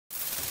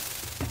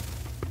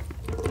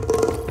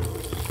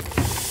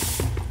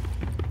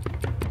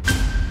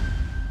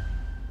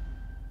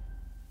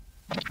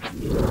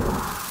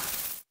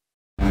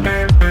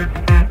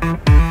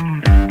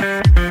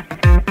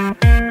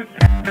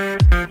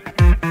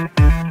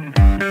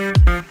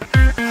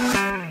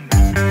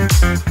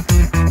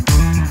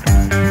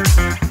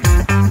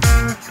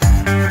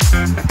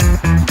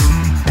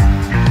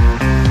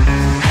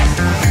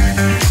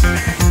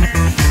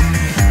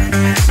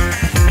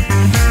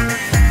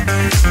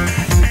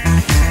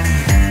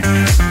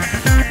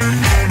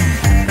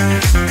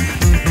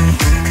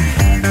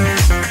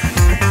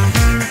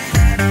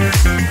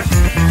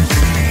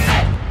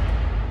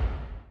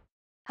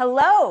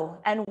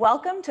Hello, and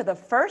welcome to the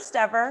first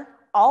ever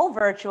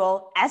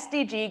all-virtual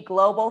SDG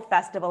Global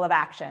Festival of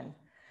Action.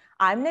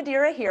 I'm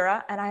Nadira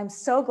Hira, and I'm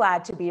so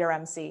glad to be your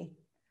MC.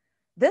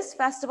 This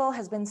festival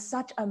has been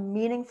such a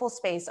meaningful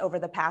space over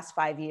the past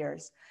 5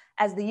 years,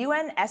 as the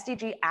UN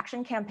SDG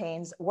action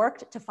campaigns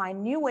worked to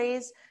find new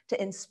ways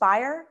to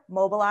inspire,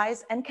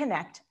 mobilize, and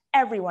connect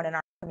everyone in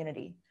our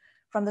community,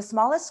 from the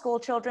smallest school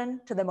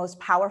children to the most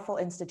powerful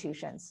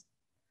institutions.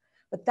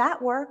 But that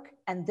work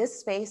and this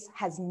space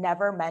has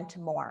never meant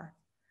more.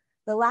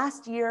 The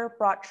last year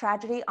brought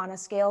tragedy on a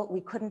scale we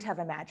couldn't have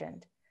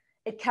imagined.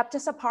 It kept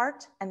us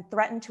apart and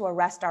threatened to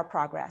arrest our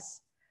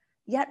progress.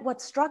 Yet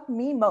what struck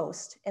me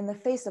most in the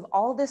face of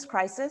all this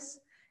crisis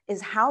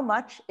is how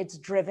much it's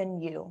driven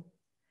you.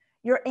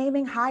 You're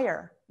aiming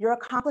higher, you're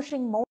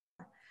accomplishing more,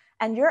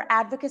 and your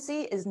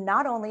advocacy is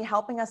not only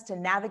helping us to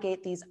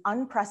navigate these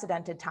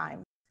unprecedented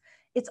times,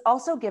 it's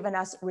also given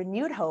us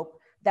renewed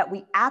hope that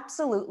we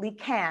absolutely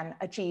can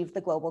achieve the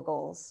global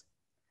goals.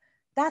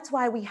 That's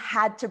why we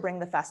had to bring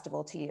the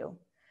festival to you,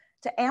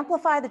 to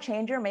amplify the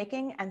change you're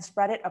making and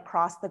spread it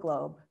across the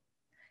globe.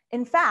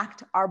 In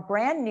fact, our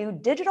brand new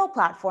digital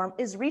platform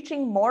is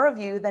reaching more of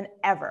you than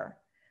ever.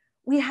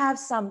 We have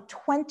some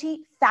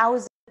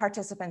 20,000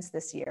 participants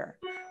this year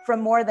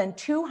from more than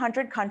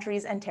 200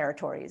 countries and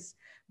territories,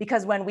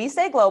 because when we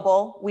say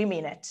global, we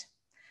mean it.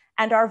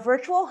 And our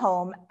virtual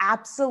home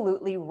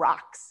absolutely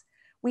rocks.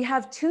 We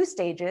have 2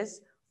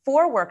 stages,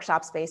 4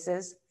 workshop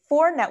spaces,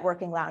 4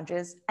 networking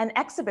lounges, an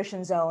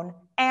exhibition zone,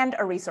 and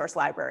a resource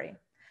library.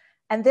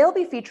 And they'll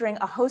be featuring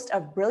a host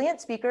of brilliant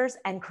speakers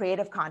and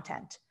creative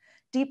content,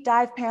 deep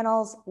dive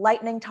panels,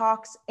 lightning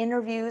talks,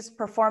 interviews,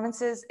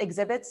 performances,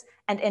 exhibits,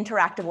 and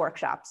interactive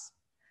workshops.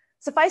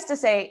 Suffice to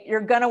say, you're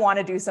gonna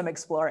wanna do some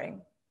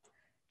exploring.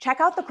 Check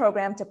out the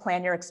program to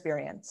plan your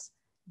experience.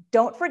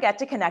 Don't forget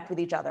to connect with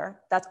each other.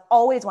 That's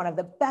always one of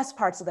the best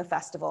parts of the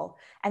festival,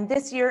 and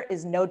this year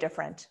is no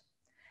different.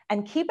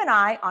 And keep an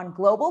eye on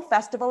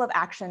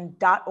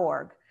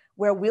globalfestivalofaction.org,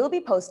 where we'll be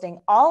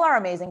posting all our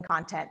amazing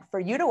content for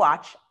you to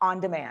watch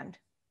on demand.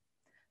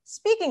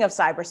 Speaking of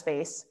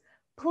cyberspace,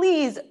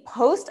 please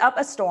post up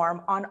a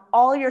storm on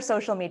all your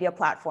social media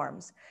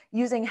platforms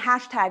using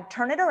hashtag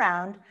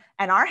 #TurnItAround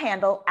and our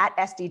handle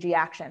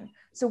 @SDGAction,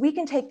 so we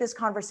can take this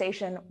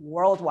conversation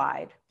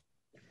worldwide.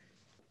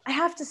 I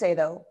have to say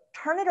though,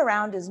 Turn It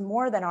Around is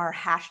more than our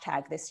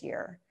hashtag this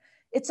year.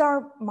 It's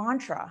our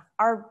mantra,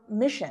 our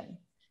mission.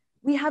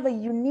 We have a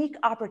unique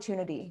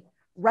opportunity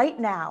right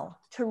now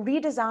to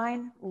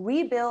redesign,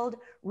 rebuild,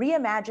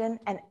 reimagine,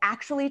 and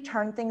actually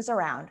turn things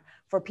around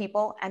for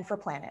people and for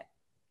planet.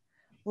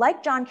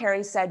 Like John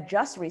Kerry said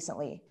just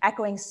recently,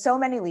 echoing so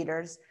many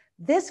leaders,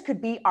 this could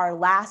be our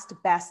last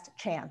best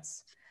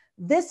chance.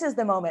 This is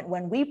the moment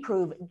when we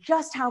prove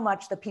just how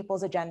much the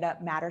people's agenda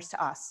matters to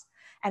us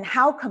and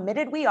how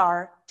committed we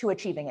are to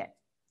achieving it.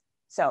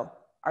 So,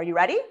 are you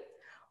ready?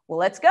 Well,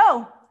 let's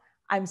go.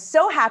 I'm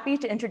so happy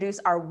to introduce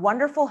our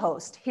wonderful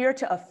host here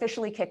to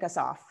officially kick us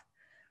off.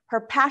 Her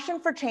passion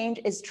for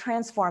change is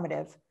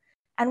transformative.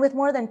 And with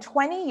more than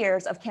 20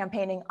 years of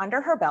campaigning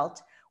under her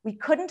belt, we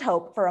couldn't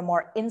hope for a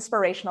more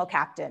inspirational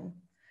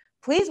captain.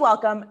 Please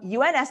welcome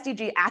UN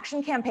SDG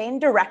Action Campaign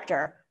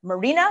Director,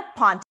 Marina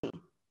Ponti.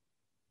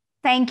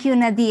 Thank you,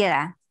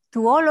 Nadira.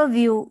 To all of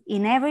you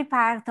in every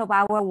part of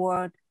our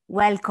world,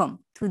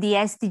 welcome to the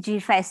SDG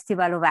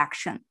Festival of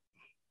Action.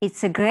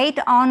 It's a great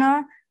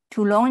honor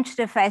to launch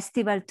the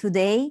festival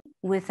today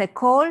with a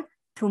call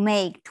to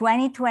make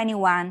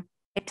 2021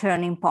 a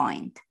turning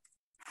point.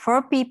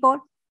 For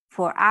people,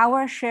 for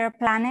our shared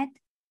planet,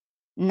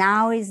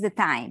 now is the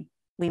time.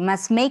 We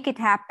must make it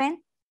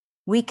happen.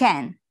 We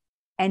can,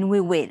 and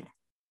we will.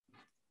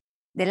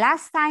 The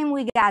last time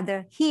we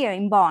gathered here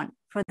in Bonn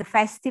for the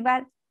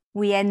festival,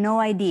 we had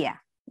no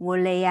idea what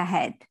lay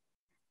ahead.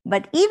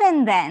 But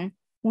even then,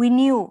 we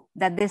knew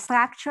that the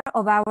structure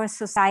of our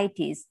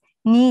societies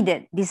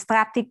needed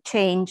disruptive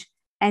change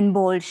and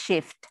bold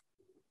shift.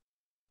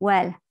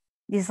 Well,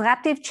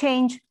 disruptive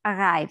change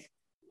arrived,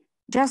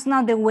 just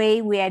not the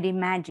way we had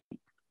imagined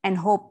and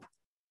hoped.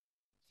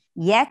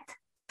 Yet,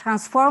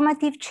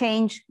 transformative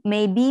change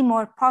may be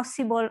more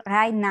possible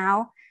right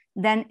now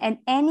than at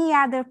any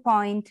other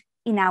point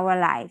in our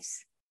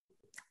lives.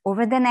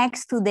 Over the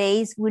next 2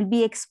 days, we'll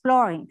be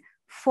exploring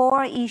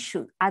 4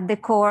 issues at the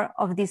core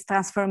of this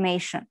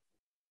transformation: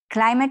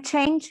 climate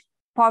change,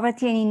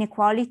 poverty and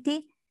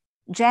inequality,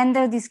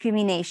 gender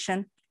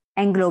discrimination,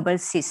 and global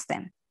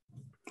system.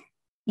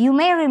 You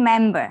may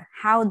remember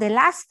how the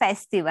last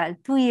festival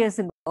 2 years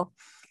ago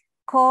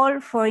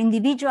called for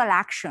individual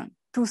action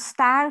to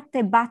start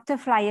a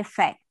butterfly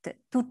effect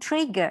to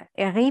trigger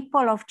a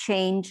ripple of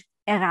change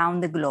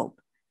around the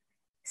globe.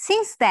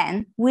 Since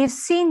then, we've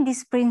seen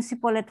this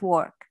principle at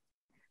work.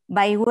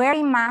 By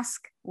wearing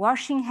masks,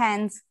 washing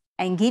hands,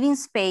 and giving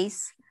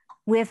space,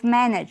 we have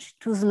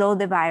managed to slow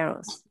the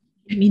virus.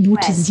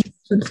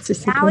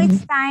 Now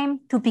it's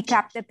time to pick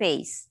up the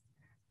pace.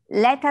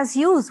 Let us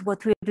use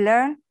what we've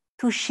learned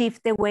to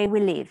shift the way we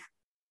live,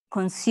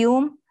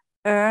 consume,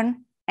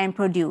 earn, and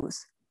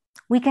produce.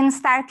 We can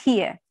start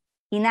here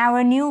in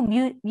our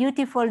new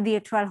beautiful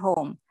virtual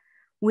home.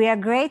 We are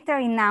greater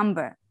in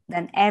number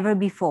than ever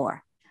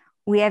before.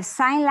 We have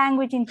sign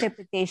language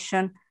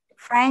interpretation,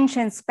 French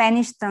and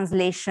Spanish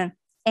translation,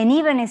 and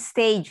even a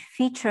stage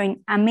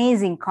featuring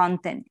amazing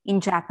content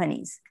in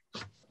Japanese.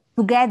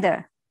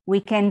 Together, we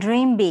can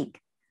dream big.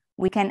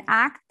 We can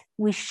act,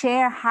 we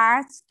share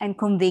hearts and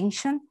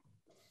conviction,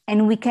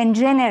 and we can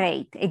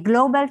generate a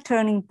global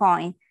turning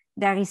point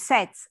that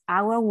resets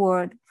our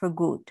world for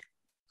good.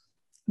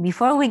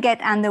 Before we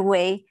get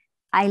underway,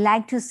 I'd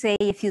like to say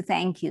a few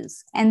thank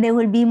yous, and there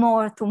will be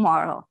more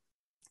tomorrow.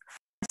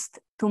 First,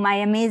 to my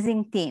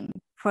amazing team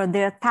for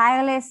their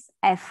tireless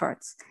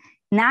efforts.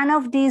 None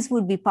of this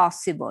would be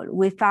possible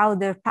without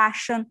their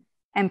passion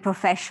and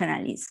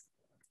professionalism.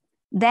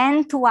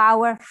 Then to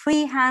our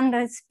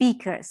 300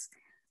 speakers,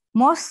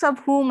 most of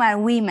whom are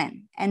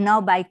women and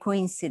not by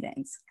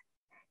coincidence.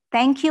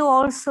 Thank you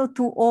also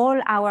to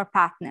all our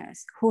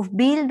partners who've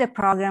built the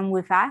program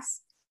with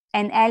us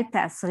and helped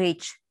us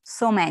reach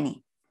so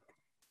many.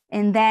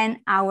 And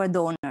then our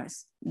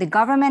donors, the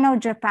government of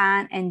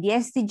Japan and the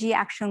SDG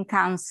Action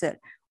Council,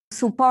 who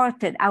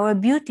supported our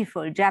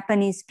beautiful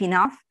Japanese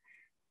spin-off,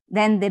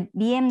 then the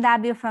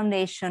BMW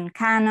Foundation,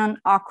 Canon,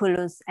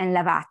 Oculus, and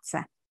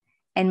Lavazza.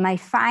 And my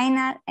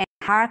final and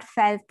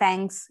heartfelt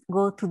thanks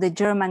go to the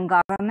German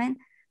government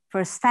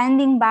for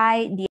standing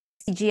by the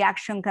SDG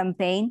Action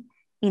campaign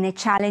in a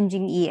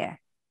challenging year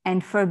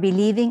and for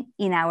believing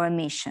in our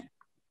mission.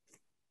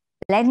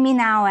 Let me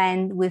now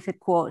end with a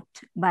quote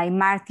by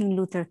Martin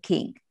Luther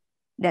King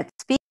that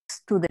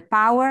speaks to the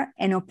power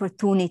and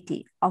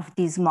opportunity of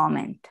this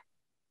moment.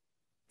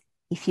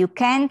 If you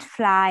can't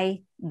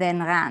fly, then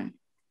run.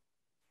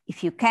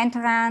 If you can't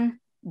run,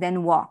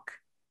 then walk.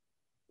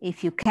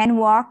 If you can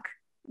walk,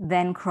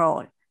 then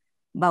crawl.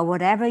 But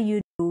whatever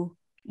you do,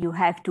 you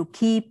have to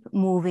keep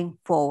moving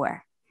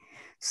forward.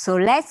 So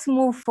let's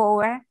move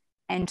forward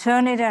and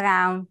turn it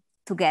around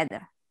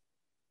together.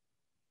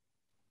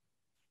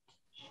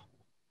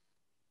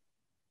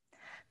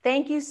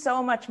 Thank you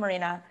so much,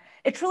 Marina.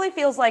 It truly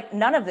feels like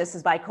none of this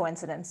is by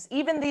coincidence,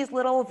 even these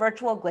little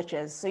virtual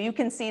glitches. So you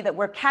can see that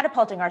we're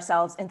catapulting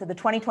ourselves into the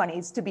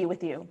 2020s to be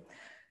with you.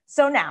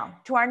 So now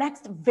to our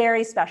next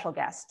very special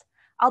guest.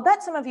 I'll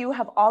bet some of you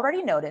have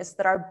already noticed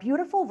that our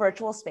beautiful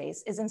virtual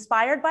space is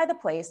inspired by the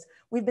place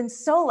we've been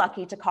so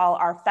lucky to call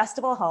our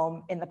festival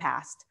home in the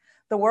past,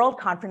 the World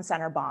Conference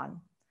Center Bonn.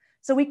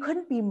 So we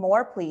couldn't be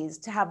more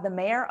pleased to have the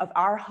mayor of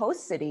our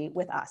host city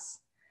with us.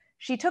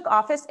 She took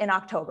office in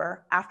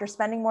October after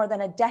spending more than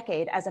a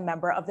decade as a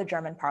member of the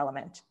German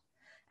parliament.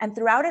 And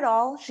throughout it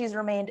all, she's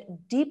remained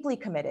deeply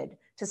committed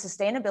to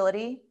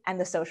sustainability and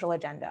the social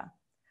agenda.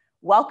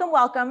 Welcome,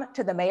 welcome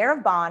to the mayor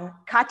of Bonn,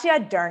 Katja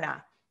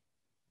Dörner.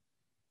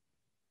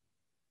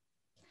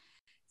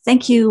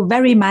 Thank you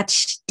very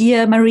much,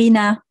 dear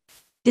Marina,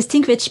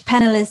 distinguished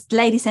panelists,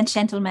 ladies and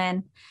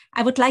gentlemen.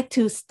 I would like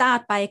to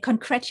start by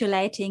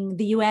congratulating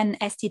the UN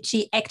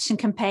SDG Action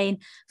Campaign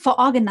for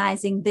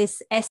organizing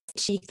this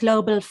SDG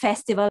Global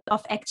Festival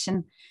of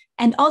Action,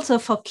 and also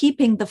for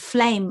keeping the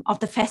flame of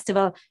the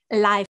festival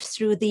alive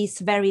through these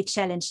very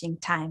challenging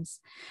times.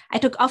 I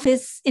took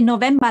office in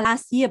November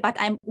last year, but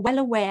I'm well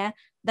aware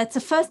that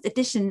the first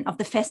edition of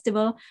the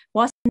festival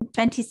was in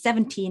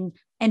 2017,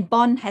 and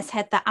Bonn has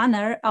had the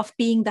honor of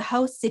being the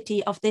host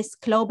city of this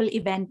global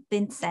event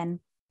since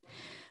then.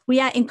 We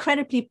are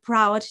incredibly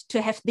proud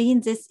to have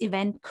seen this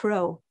event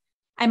grow.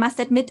 I must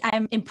admit I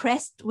am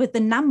impressed with the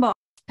number of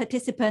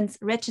participants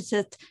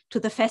registered to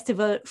the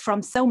festival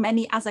from so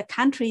many other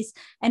countries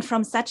and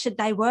from such a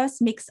diverse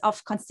mix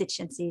of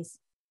constituencies.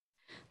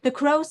 The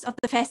growth of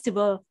the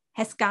festival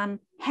has gone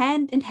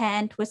hand in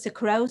hand with the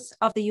growth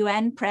of the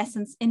UN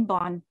presence in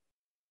Bonn.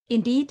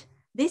 Indeed,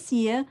 this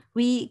year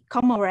we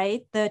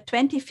commemorate the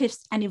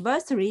 25th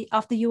anniversary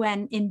of the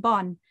UN in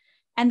Bonn,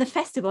 and the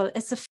festival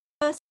is the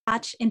first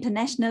large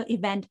international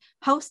event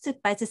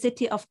hosted by the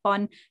city of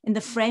Bonn in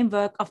the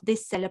framework of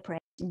this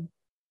celebration.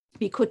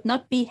 We could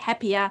not be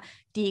happier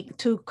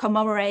to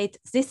commemorate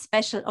this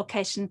special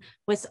occasion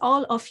with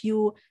all of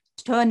you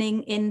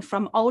turning in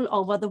from all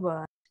over the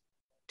world.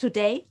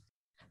 Today,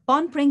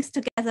 Bonn brings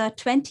together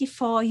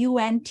 24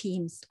 UN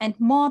teams and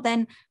more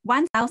than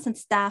 1,000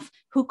 staff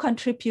who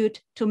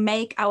contribute to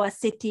make our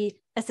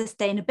city a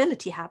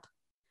sustainability hub.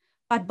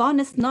 But Bonn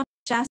is not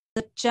just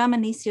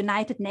Germany's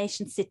United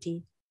Nations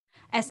city.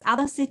 As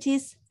other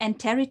cities and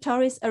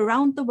territories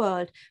around the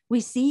world, we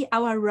see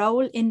our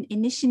role in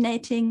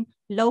initiating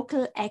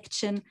local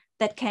action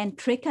that can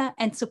trigger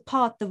and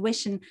support the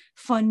vision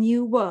for a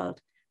new world,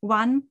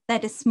 one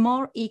that is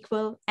more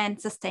equal and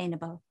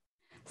sustainable.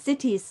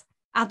 Cities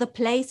are the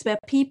place where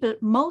people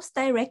most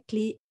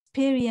directly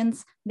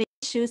experience the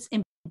issues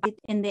embodied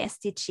in the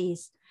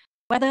SDGs,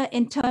 whether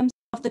in terms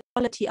of the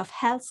quality of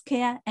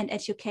healthcare and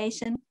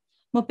education,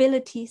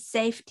 mobility,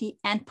 safety,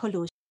 and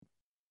pollution.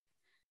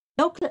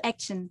 Local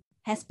action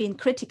has been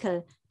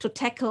critical to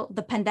tackle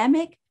the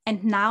pandemic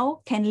and now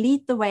can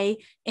lead the way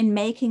in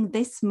making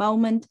this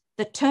moment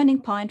the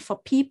turning point for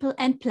people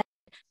and planet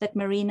that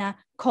Marina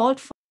called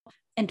for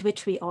and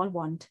which we all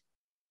want.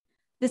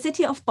 The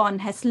city of Bonn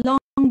has long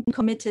been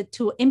committed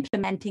to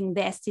implementing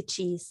the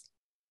SDGs.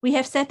 We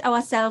have set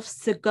ourselves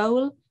the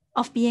goal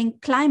of being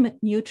climate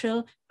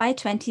neutral by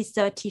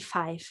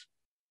 2035.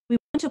 We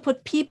want to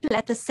put people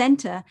at the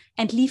center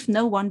and leave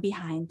no one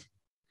behind.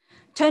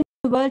 Turning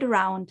the world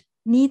around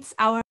needs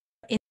our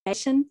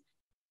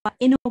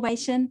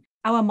innovation,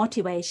 our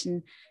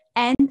motivation,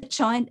 and a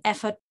joint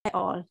effort by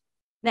all.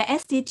 The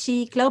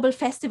SDG Global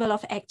Festival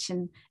of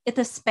Action is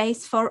a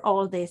space for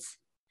all this.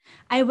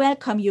 I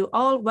welcome you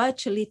all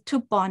virtually to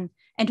Bonn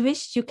and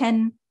wish you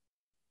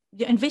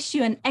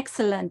an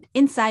excellent,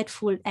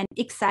 insightful, and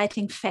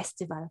exciting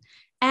festival.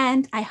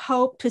 And I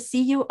hope to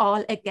see you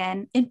all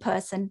again in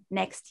person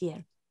next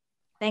year.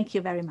 Thank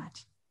you very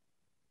much.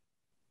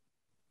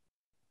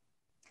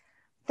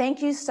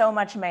 Thank you so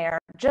much, Mayor.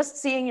 Just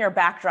seeing your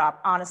backdrop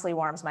honestly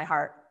warms my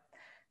heart.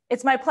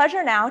 It's my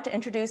pleasure now to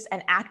introduce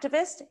an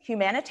activist,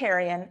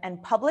 humanitarian,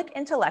 and public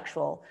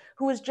intellectual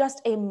who is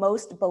just a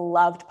most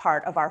beloved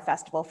part of our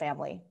festival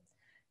family.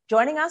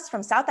 Joining us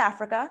from South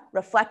Africa,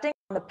 reflecting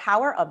on the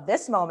power of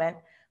this moment,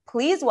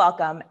 please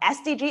welcome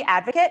SDG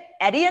advocate,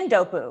 Eddie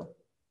Ndopu.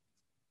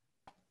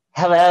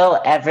 Hello,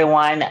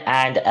 everyone,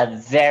 and a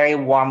very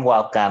warm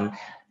welcome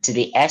to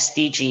the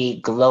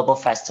SDG Global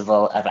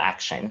Festival of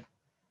Action.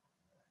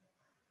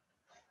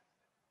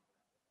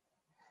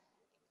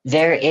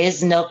 There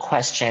is no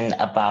question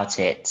about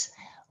it.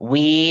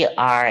 We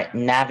are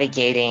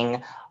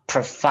navigating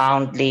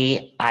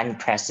profoundly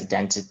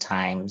unprecedented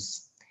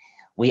times.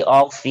 We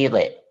all feel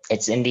it.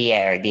 It's in the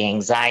air, the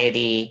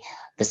anxiety,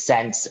 the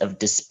sense of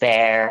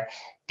despair,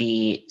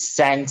 the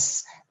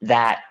sense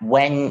that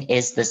when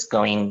is this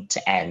going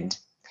to end?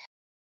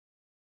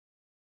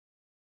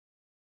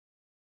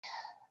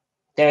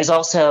 There is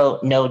also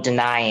no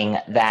denying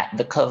that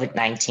the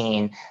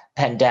COVID-19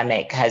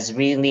 pandemic has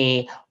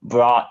really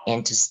brought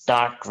into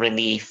stark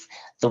relief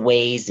the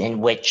ways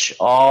in which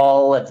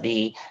all of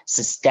the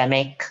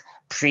systemic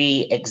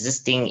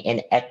pre-existing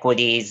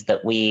inequities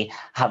that we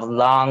have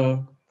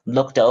long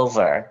looked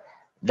over,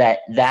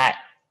 that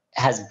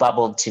has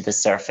bubbled to the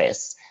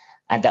surface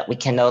and that we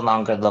can no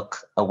longer look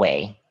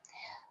away.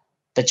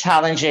 The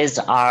challenges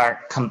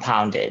are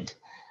compounded.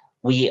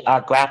 We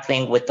are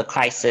grappling with the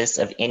crisis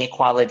of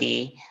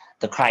inequality,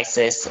 the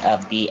crisis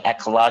of the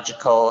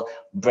ecological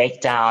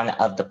breakdown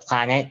of the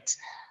planet,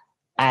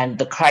 and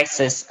the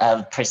crisis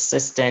of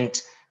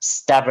persistent,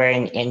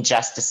 stubborn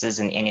injustices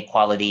and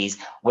inequalities.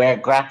 We're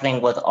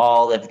grappling with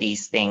all of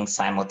these things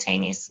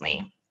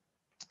simultaneously.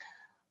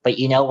 But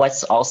you know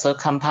what's also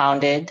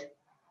compounded?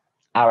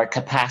 Our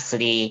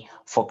capacity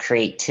for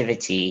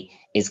creativity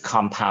is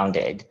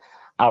compounded.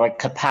 Our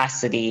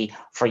capacity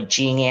for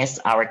genius,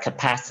 our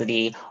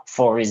capacity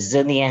for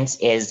resilience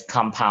is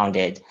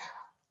compounded.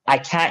 I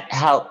can't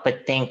help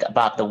but think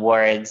about the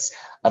words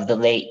of the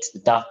late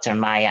Dr.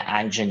 Maya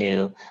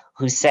Angelou,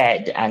 who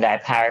said, and I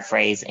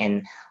paraphrase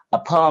in a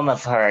poem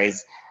of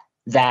hers,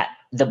 that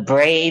the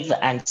brave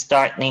and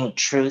startling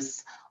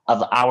truth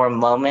of our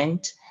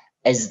moment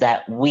is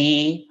that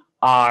we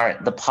are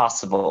the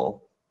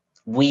possible.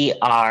 We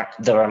are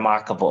the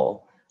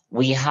remarkable.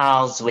 We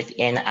house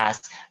within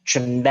us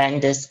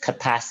tremendous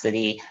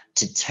capacity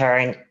to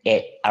turn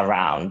it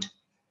around.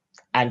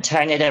 And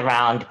turn it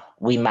around,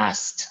 we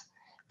must,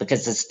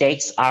 because the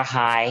stakes are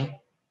high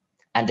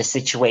and the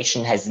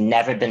situation has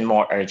never been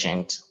more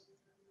urgent.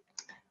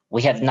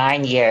 We have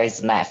 9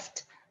 years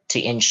left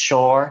to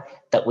ensure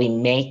that we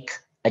make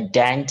a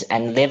dent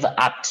and live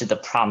up to the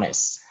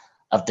promise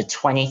of the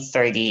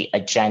 2030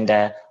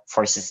 Agenda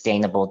for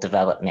Sustainable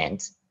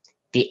Development,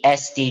 the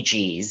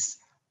SDGs,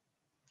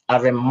 a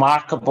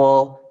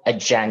remarkable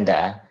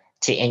agenda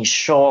to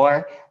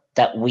ensure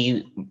that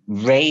we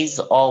raise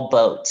all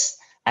boats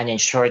and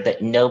ensure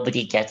that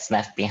nobody gets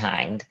left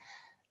behind.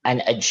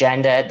 An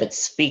agenda that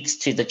speaks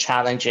to the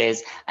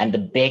challenges and the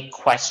big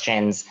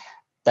questions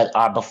that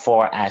are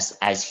before us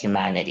as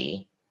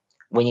humanity.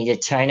 We need to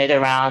turn it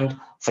around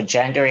for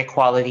gender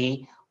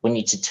equality. We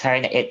need to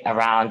turn it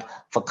around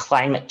for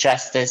climate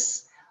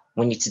justice.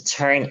 We need to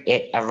turn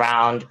it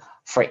around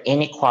for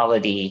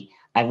inequality.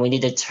 And we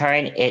need to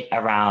turn it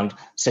around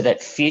so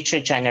that future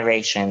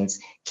generations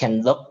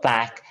can look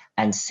back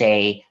and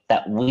say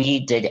that we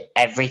did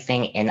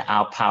everything in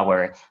our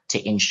power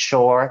to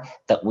ensure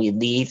that we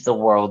leave the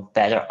world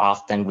better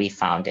off than we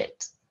found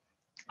it.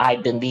 I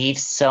believe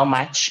so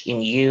much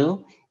in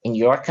you, in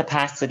your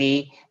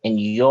capacity, in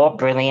your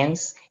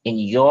brilliance, in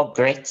your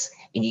grit,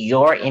 in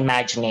your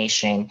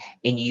imagination,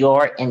 in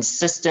your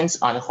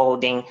insistence on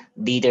holding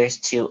leaders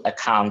to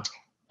account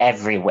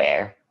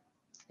everywhere.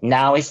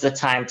 Now is the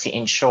time to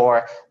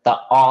ensure that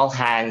all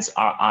hands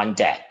are on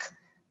deck.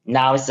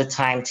 Now is the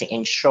time to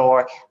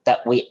ensure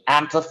that we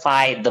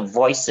amplify the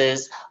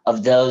voices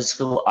of those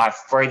who are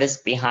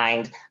furthest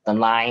behind the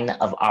line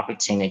of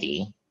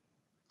opportunity.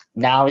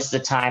 Now is the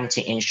time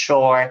to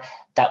ensure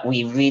that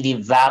we really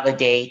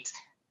validate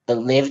the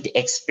lived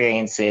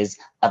experiences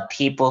of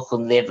people who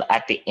live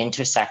at the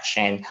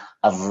intersection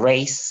of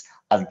race,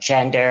 of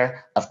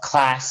gender, of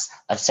class,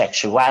 of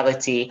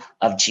sexuality,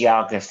 of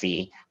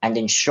geography, and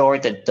ensure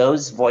that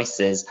those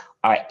voices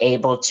are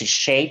able to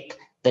shape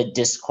the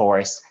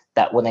discourse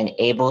that will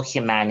enable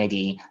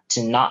humanity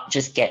to not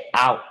just get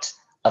out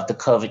of the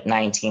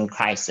COVID-19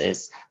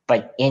 crisis,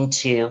 but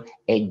into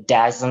a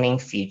dazzling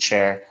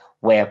future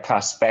where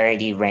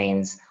prosperity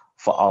reigns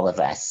for all of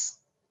us.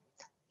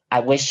 I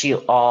wish you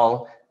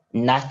all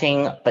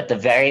nothing but the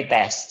very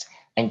best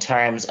in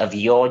terms of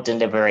your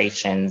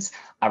deliberations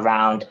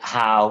around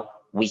how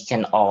we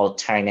can all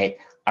turn it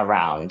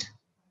around.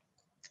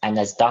 And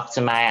as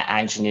Dr. Maya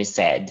Angelou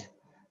said,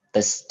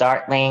 the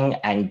startling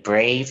and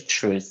brave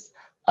truth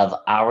of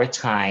our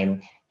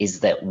time is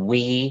that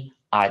we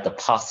are the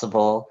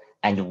possible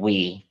and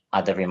we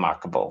are the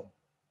remarkable.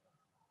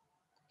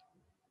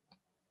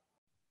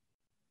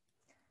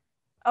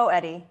 Oh,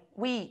 Eddie,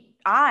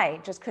 I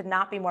just could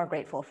not be more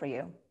grateful for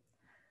you.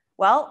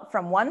 Well,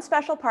 from one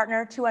special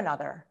partner to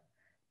another,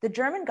 the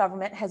German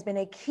government has been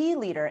a key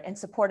leader in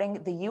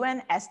supporting the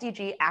UN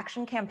SDG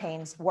Action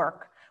Campaign's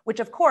work, which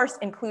of course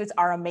includes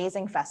our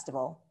amazing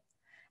festival.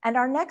 And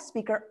our next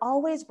speaker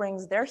always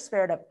brings their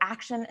spirit of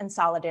action and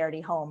solidarity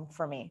home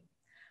for me.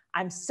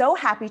 I'm so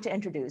happy to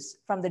introduce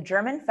from the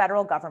German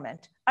federal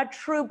government, a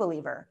true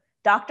believer,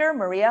 Dr.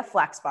 Maria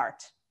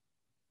Flachsbarth.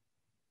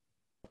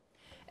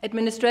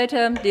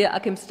 Administrator, dear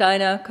Achim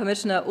Steiner,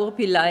 Commissioner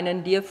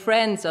Urpilainen, dear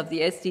friends of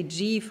the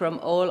SDG from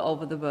all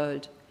over the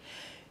world.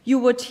 You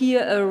would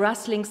hear a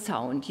rustling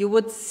sound. You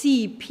would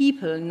see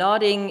people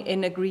nodding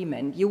in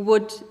agreement. You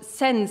would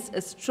sense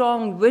a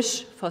strong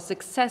wish for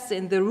success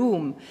in the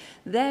room.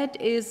 That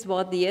is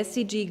what the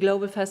SDG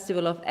Global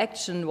Festival of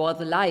Action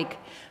was like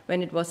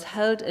when it was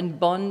held in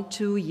Bonn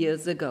 2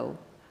 years ago.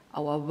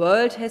 Our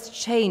world has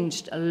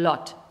changed a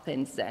lot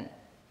since then.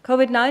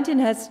 COVID-19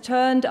 has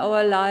turned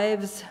our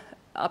lives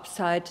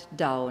upside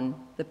down.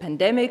 The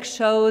pandemic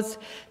shows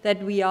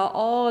that we are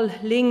all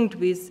linked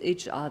with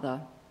each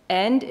other.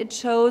 And it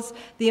shows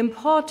the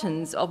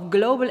importance of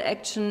global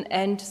action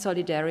and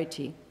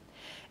solidarity.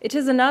 It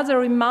is another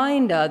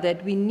reminder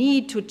that we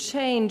need to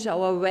change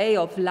our way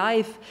of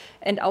life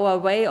and our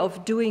way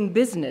of doing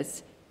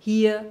business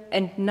here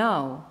and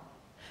now.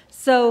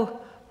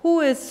 So, who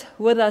is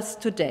with us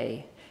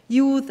today?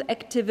 Youth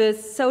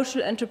activists,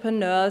 social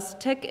entrepreneurs,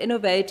 tech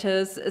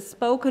innovators,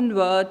 spoken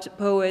word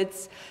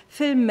poets,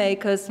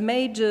 filmmakers,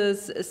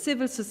 majors,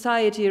 civil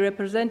society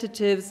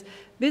representatives,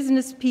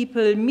 business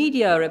people,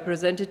 media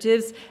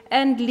representatives,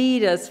 and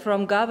leaders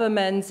from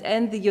governments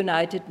and the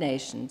United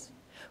Nations.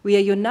 We are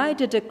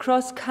united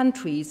across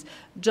countries,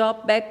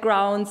 job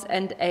backgrounds,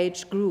 and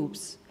age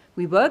groups.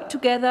 We work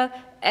together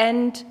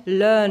and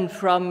learn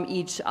from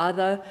each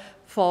other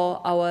for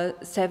our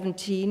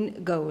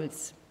 17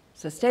 goals.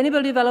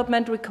 Sustainable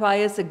development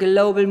requires a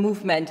global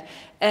movement,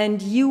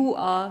 and you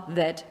are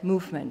that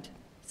movement.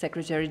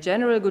 Secretary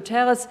General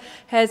Guterres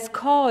has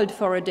called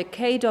for a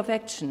decade of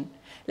action.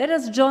 Let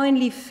us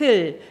jointly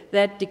fill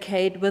that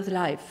decade with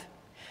life.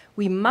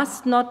 We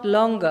must not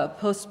longer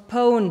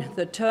postpone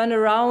the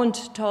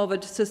turnaround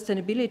toward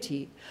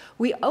sustainability.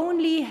 We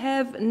only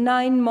have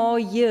 9 more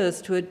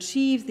years to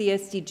achieve the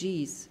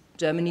SDGs.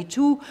 Germany,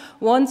 too,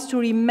 wants to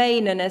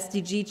remain an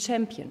SDG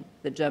champion.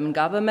 The German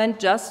government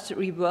just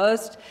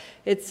reversed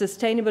its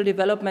sustainable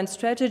development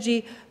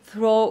strategy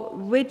through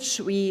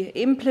which we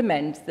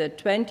implement the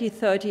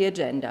 2030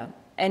 agenda.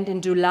 And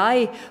in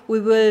July, we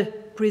will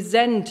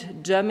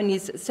present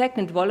Germany's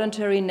second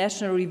voluntary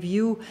national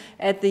review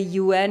at the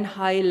UN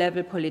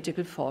High-Level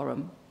Political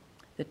Forum.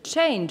 The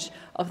change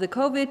of the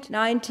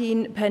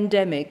COVID-19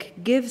 pandemic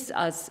gives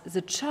us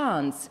the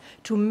chance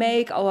to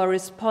make our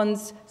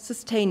response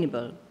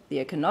sustainable. The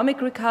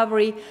economic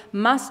recovery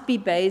must be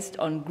based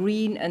on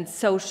green and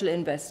social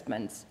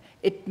investments.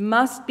 It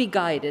must be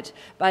guided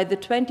by the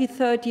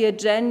 2030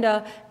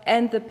 agenda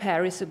and the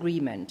Paris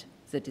Agreement.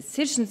 The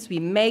decisions we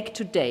make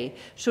today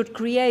should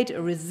create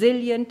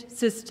resilient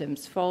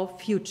systems for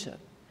the future.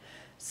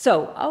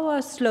 So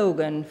our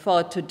slogan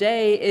for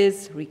today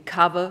is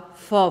Recover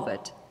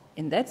Forward.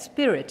 In that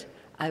spirit,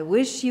 I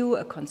wish you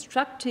a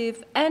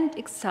constructive and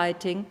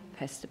exciting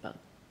festival.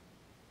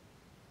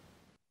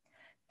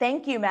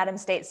 Thank you, Madam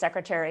State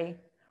Secretary.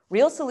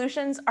 Real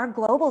solutions are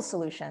global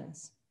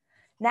solutions.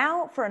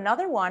 Now for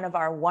another one of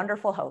our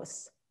wonderful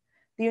hosts.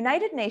 The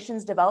United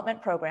Nations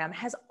Development Program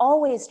has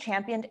always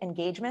championed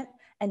engagement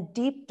and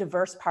deep,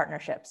 diverse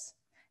partnerships.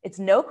 It's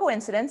no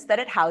coincidence that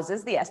it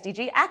houses the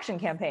SDG Action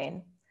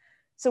Campaign.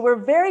 So we're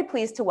very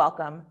pleased to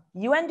welcome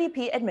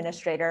UNDP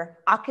Administrator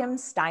Achim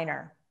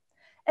Steiner.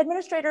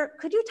 Administrator,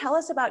 could you tell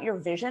us about your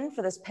vision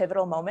for this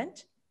pivotal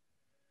moment?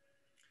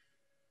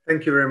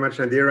 Thank you very much,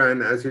 Nadira.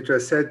 And as you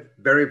just said,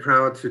 very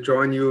proud to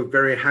join you.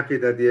 Very happy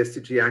that the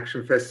SDG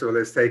Action Festival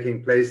is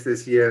taking place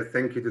this year.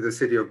 Thank you to the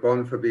city of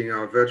Bonn for being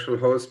our virtual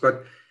host.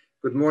 But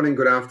good morning,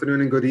 good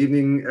afternoon, and good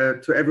evening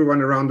to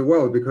everyone around the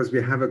world, because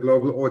we have a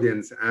global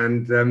audience.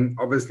 And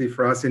obviously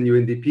for us in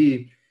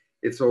UNDP,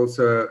 it's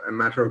also a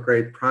matter of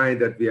great pride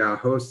that we are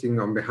hosting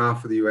on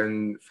behalf of the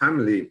UN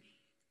family,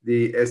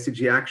 the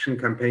SDG Action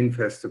Campaign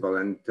Festival.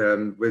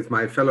 And with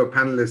my fellow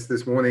panelists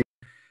this morning,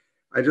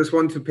 I just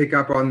want to pick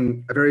up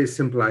on a very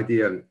simple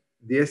idea.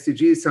 The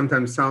SDGs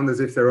sometimes sound as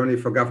if they're only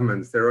for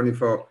governments, they're only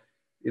for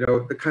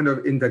the kind of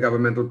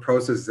intergovernmental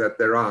processes that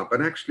there are.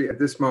 But actually at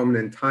this moment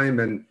in time,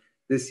 and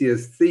this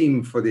year's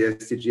theme for the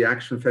SDG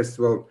Action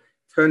Festival,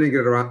 turning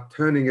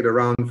it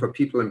around for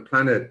people and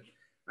planet,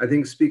 I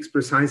think speaks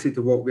precisely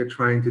to what we're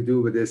trying to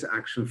do with this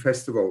Action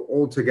Festival,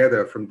 all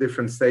together from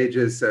different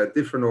stages,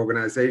 different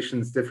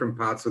organizations, different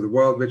parts of the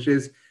world, which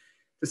is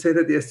to say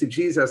that the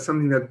SDGs are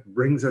something that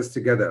brings us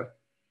together.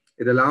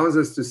 It allows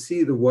us to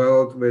see the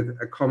world with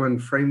a common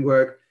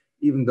framework,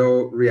 even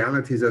though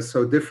realities are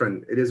so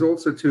different. It is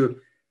also to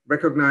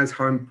recognize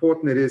how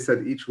important it is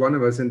that each one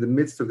of us, in the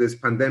midst of this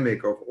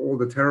pandemic, of all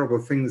the terrible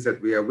things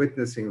that we are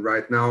witnessing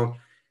right now,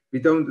 we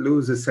don't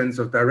lose a sense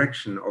of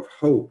direction, of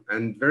hope,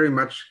 and very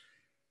much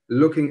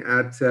looking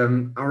at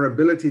our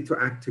ability to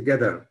act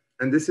together.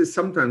 And this is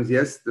sometimes,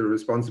 yes, the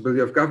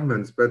responsibility of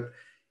governments, but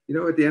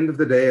at the end of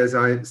the day, as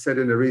I said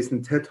in a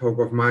recent TED talk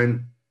of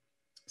mine,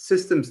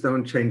 systems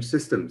don't change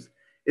systems.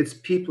 It's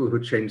people who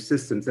change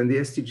systems. And the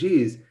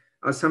SDGs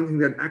are something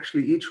that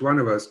actually each one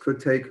of us could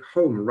take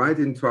home right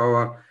into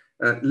our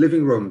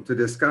living room to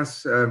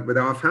discuss with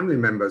our family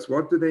members.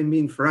 What do they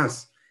mean for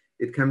us?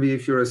 It can be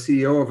if you're a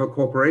CEO of a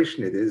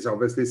corporation. It is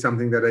obviously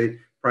something that a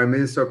prime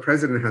minister or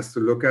president has to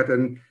look at.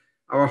 And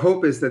our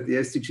hope is that the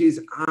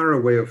SDGs are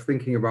a way of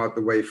thinking about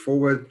the way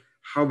forward,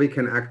 how we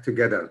can act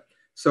together.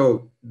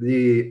 So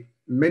the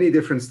many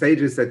different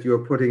stages that you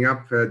are putting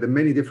up, the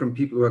many different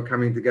people who are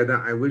coming together,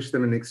 I wish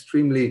them an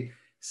extremely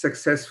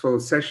successful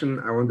session.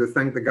 I want to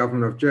thank the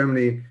government of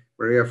Germany.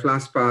 Maria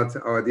Flachsbarth,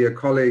 our dear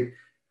colleague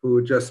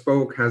who just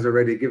spoke, has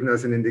already given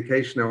us an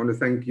indication. I want to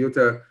thank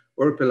Jutta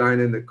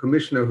Urpilainen, the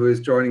commissioner who is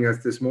joining us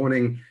this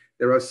morning.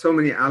 There are so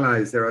many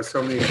allies, there are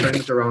so many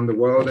friends around the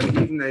world, and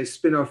even a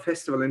spin-off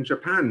festival in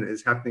Japan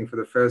is happening for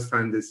the first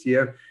time this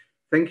year.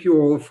 Thank you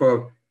all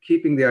for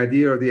keeping the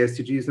idea of the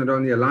SDGs not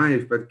only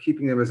alive, but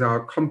keeping them as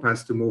our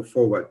compass to move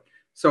forward.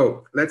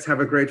 So let's have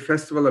a great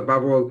festival.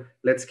 Above all,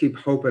 let's keep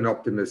hope and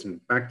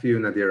optimism. Back to you,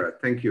 Nadira.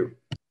 Thank you.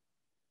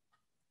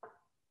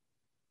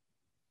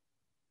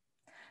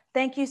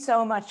 Thank you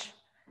so much.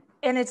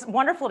 And it's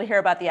wonderful to hear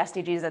about the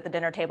SDGs at the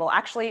dinner table.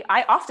 Actually,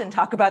 I often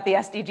talk about the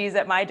SDGs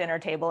at my dinner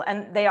table,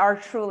 and they are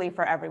truly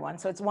for everyone.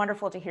 So it's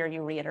wonderful to hear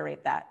you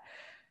reiterate that.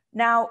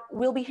 Now,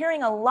 we'll be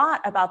hearing a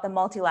lot about the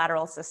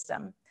multilateral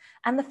system.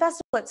 And the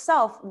festival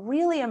itself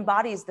really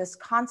embodies this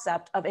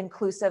concept of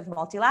inclusive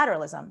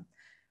multilateralism.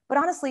 But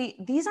honestly,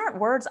 these aren't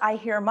words I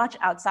hear much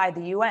outside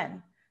the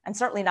UN, and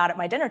certainly not at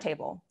my dinner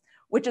table,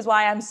 which is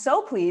why I'm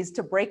so pleased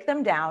to break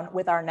them down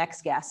with our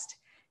next guest.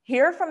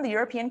 Here from the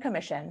European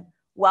Commission,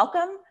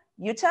 welcome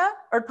Jutta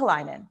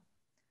Urpilainen.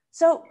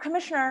 So,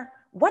 Commissioner,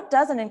 what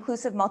does an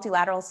inclusive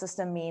multilateral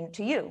system mean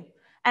to you?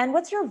 And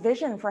what's your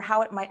vision for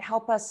how it might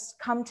help us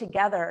come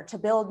together to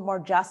build more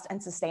just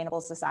and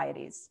sustainable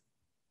societies?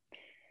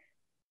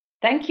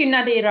 Thank you,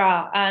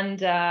 Nadira,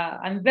 and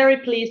I'm very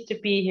pleased to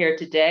be here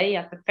today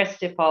at the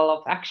Festival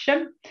of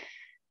Action.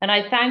 And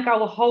I thank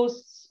our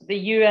hosts, the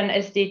UN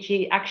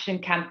SDG Action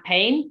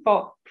Campaign,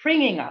 for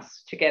bringing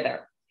us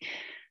together.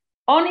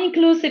 On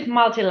inclusive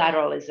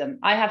multilateralism,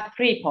 I have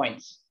 3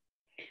 points.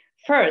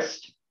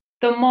 First,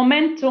 the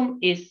momentum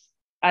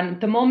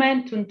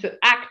to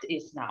act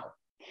is now.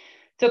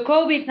 The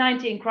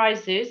COVID-19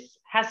 crisis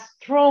has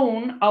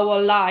thrown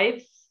our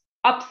lives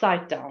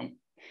upside down.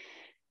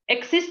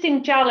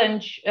 Existing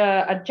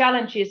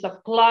challenges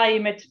of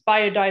climate,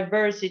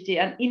 biodiversity,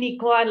 and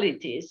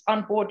inequalities,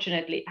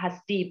 unfortunately, has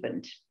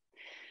deepened.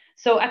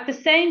 So at the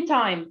same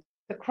time,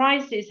 the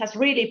crisis has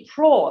really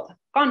brought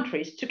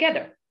countries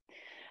together.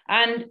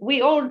 And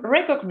we all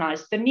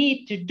recognize the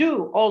need to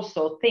do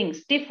also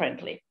things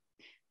differently,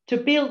 to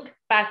build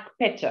back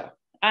better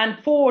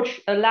and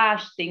forge a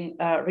lasting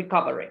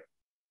recovery.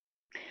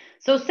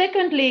 So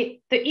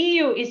secondly, the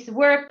EU is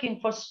working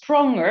for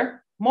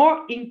stronger,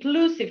 more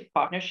inclusive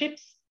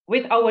partnerships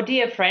with our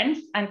dear friends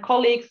and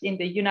colleagues in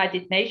the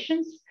United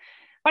Nations,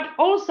 but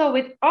also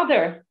with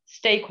other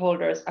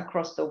stakeholders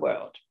across the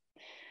world.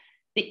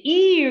 The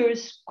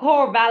EU's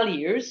core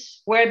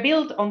values were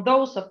built on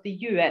those of the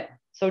UN,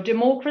 so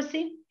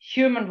democracy,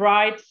 human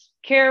rights,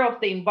 care of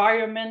the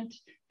environment,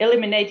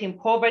 eliminating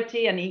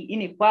poverty and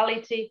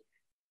inequality.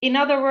 In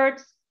other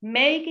words,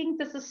 making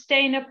the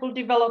Sustainable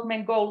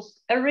Development Goals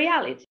a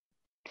reality.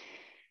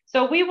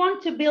 So we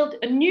want to build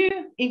a new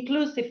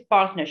inclusive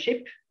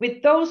partnership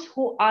with those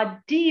who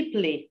are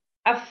deeply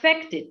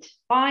affected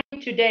by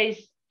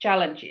today's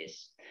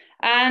challenges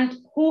and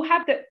who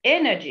have the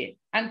energy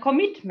and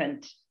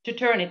commitment to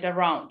turn it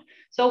around.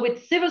 So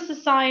with civil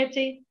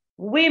society,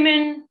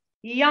 women,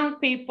 young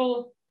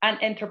people, and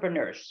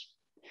entrepreneurs.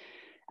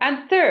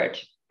 And third,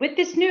 with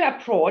this new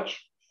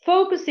approach,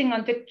 focusing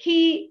on the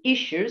key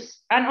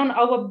issues and on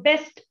our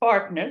best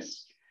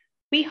partners,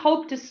 we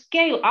hope to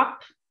scale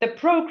up the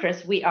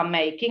progress we are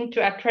making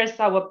to address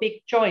our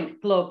big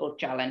joint global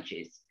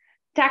challenges,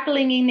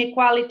 tackling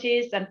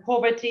inequalities and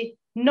poverty,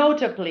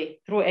 notably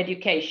through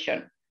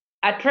education,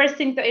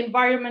 addressing the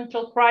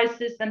environmental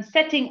crisis and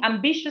setting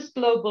ambitious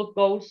global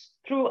goals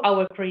through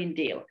our Green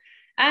Deal,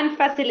 and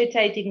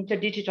facilitating the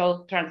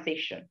digital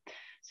transition.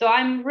 So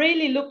I'm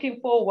really looking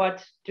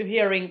forward to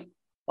hearing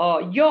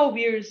your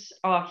views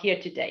here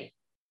today.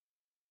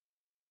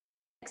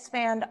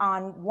 Expand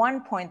on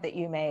one point that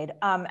you made,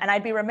 and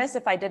I'd be remiss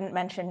if I didn't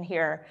mention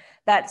here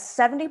that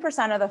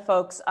 70% of the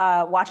folks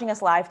watching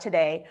us live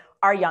today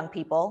are young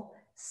people,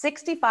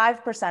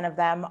 65% of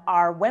them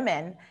are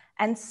women,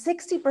 and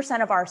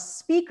 60% of our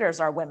speakers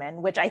are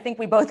women, which I think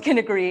we both can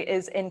agree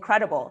is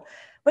incredible.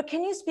 But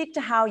can you speak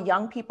to how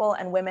young people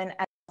and women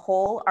as a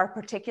whole are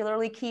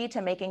particularly key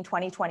to making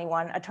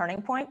 2021 a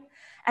turning point?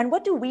 And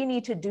what do we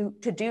need to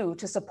do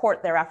to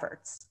support their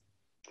efforts?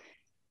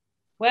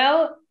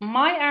 Well,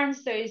 my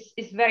answer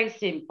is very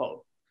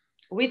simple.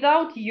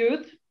 Without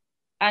youth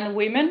and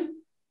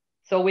women,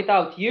 so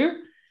without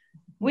you,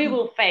 we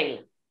will fail.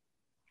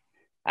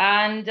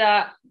 And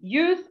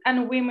youth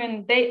and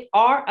women, they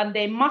are and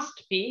they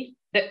must be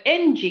the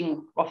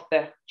engine of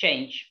the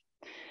change.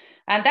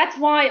 And that's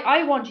why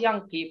I want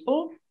young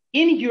people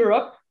in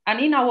Europe and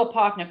in our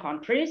partner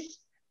countries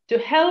to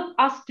help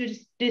us to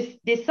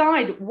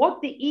decide what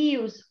the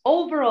EU's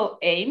overall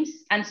aims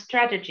and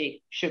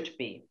strategy should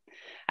be,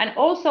 and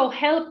also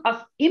help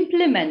us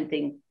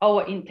implementing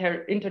our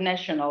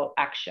international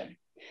action.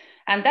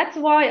 And that's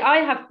why I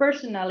have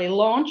personally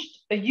launched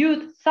a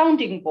youth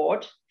sounding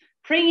board,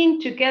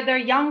 bringing together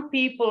young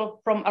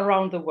people from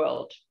around the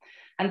world.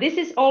 And this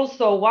is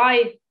also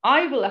why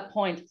I will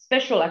appoint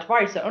special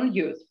advisor on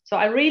youth. So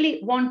I really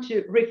want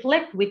to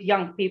reflect with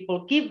young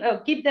people, give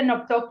them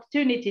the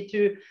opportunity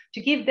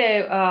to give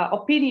their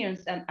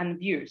opinions and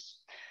views.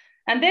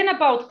 And then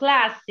about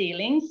glass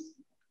ceilings,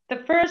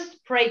 the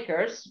first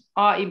breakers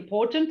are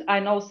important. I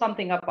know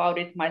something about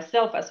it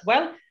myself as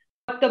well,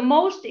 but the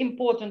most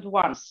important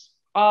ones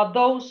are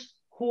those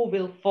who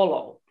will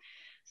follow.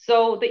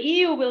 So the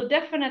EU will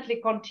definitely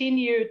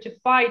continue to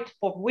fight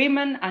for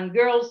women and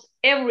girls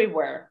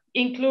everywhere,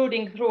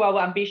 including through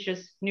our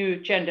ambitious new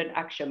gender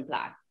action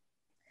plan.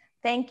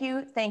 Thank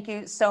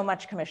you so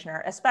much,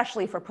 Commissioner,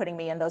 especially for putting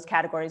me in those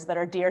categories that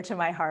are dear to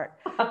my heart.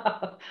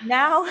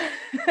 Now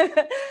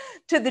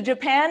to the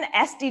Japan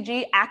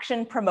SDG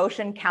Action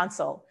Promotion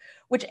Council,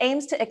 which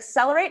aims to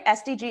accelerate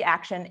SDG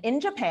action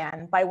in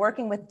Japan by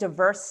working with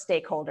diverse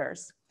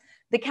stakeholders.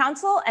 The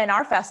Council and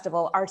our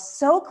festival are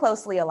so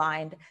closely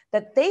aligned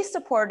that they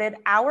supported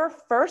our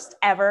first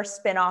ever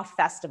spin-off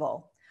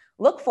festival.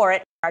 Look for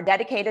it on our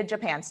dedicated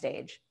Japan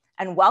stage.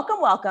 And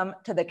welcome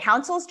to the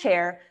Council's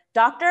chair,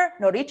 Dr.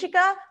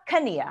 Norichika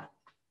Kanie.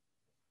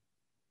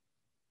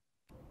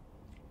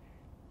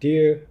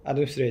 Dear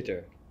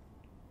Administrator,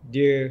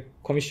 dear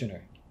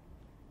Commissioner,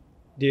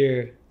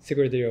 dear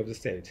Secretary of the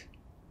State,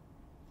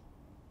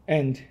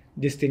 and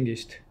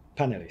distinguished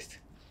panelists.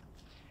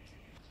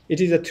 It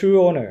is a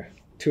true honor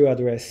to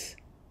address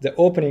the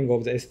opening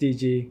of the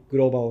SDG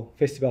Global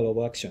Festival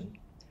of Action.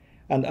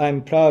 And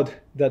I'm proud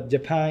that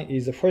Japan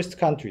is the first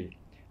country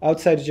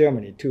outside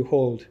Germany to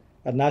hold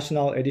a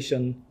national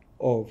edition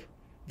of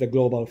the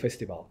Global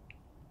Festival.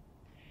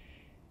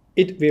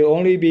 It will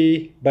only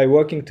be by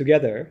working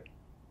together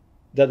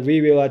that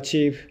we will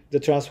achieve the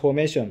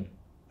transformation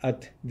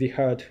at the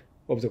heart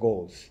of the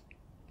goals.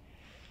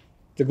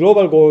 The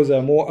global goals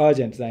are more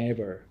urgent than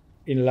ever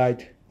in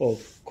light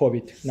of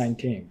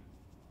COVID-19.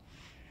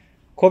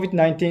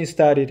 COVID-19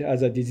 started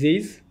as a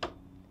disease,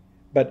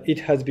 but it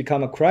has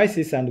become a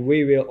crisis, and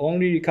we will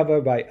only recover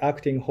by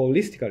acting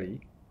holistically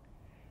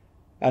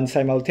and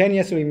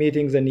simultaneously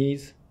meeting the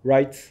needs,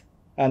 rights,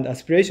 and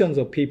aspirations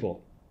of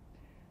people,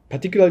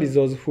 particularly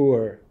those who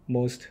are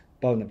most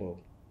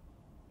vulnerable.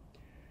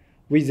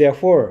 We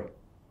therefore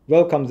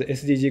welcome the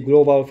SDG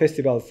Global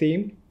Festival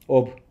theme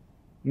of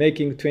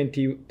Making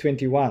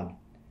 2021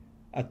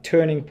 a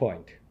turning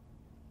point.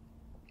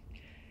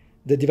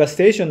 The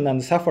devastation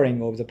and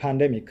suffering of the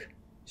pandemic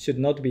should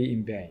not be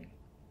in vain.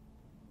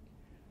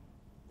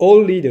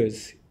 All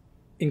leaders,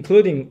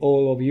 including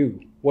all of you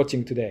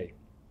watching today,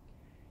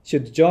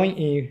 should join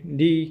in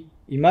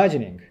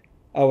reimagining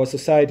our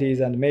societies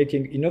and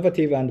making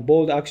innovative and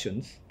bold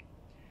actions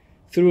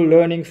through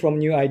learning from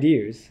new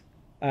ideas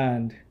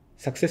and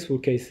successful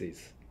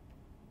cases.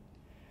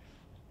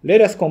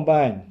 Let us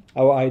combine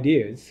our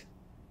ideas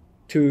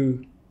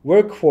to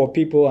work for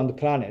people and the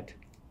planet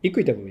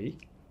equitably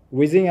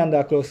within and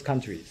across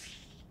countries.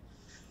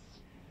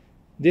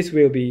 This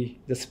will be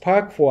the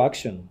spark for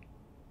action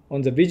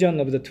on the vision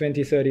of the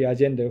 2030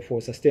 Agenda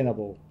for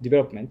Sustainable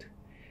Development,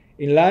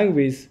 in line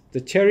with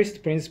the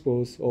cherished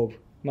principles of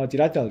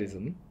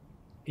multilateralism,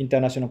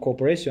 international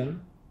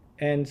cooperation,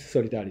 and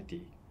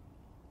solidarity.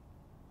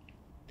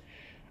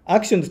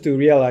 Actions to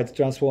realize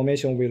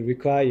transformation will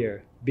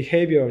require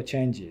behavioral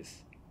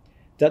changes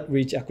that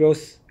reach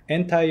across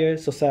entire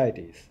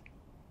societies.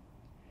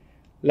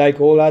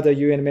 Like all other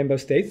UN member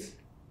states,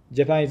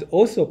 Japan is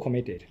also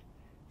committed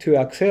to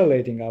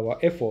accelerating our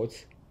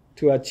efforts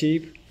to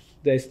achieve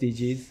the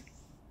SDGs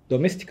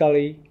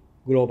domestically,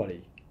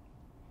 globally.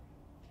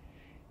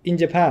 In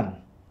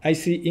Japan, I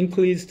see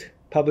increased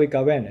public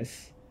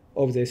awareness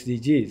of the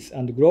SDGs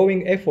and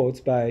growing efforts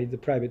by the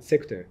private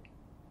sector.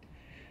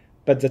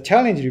 But the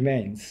challenge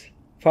remains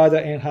further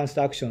enhanced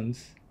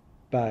actions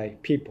by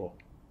people.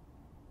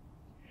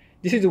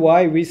 This is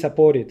why we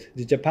supported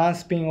the Japan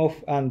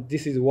spin-off, and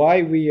this is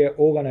why we are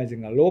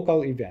organizing a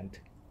local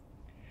event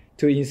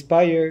to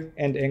inspire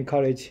and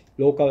encourage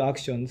local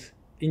actions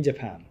in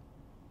Japan.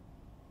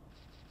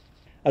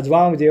 As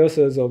one of the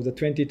authors of the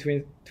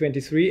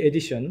 2023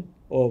 edition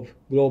of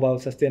Global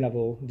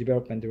Sustainable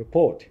Development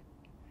Report,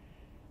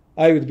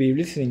 I would be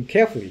listening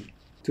carefully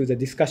to the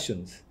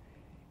discussions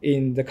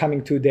in the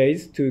coming 2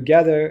 days to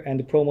gather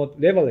and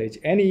leverage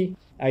any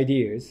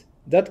ideas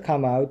that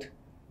come out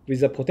with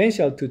the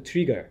potential to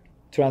trigger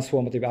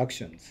transformative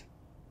actions.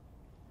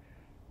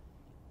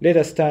 Let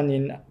us turn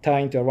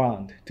it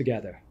around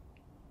together.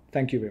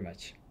 Thank you very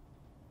much.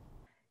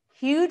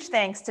 Huge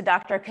thanks to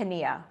Dr.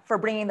 Kanie for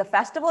bringing the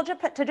festival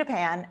to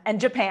Japan and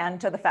Japan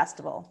to the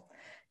festival.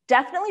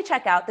 Definitely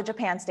check out the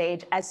Japan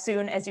stage as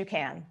soon as you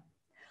can.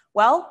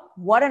 Well,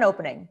 what an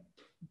opening.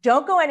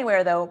 Don't go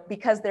anywhere though,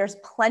 because there's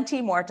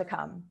plenty more to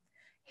come.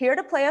 Here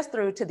to play us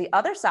through to the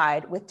other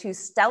side with 2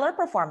 stellar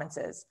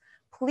performances,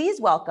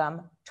 please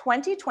welcome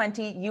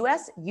 2020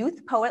 US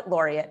Youth Poet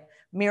Laureate,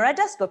 Mira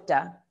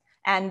Dasgupta,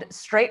 and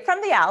straight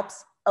from the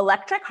Alps,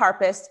 electric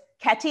harpist,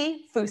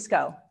 Ketty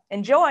Fusco.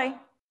 Enjoy.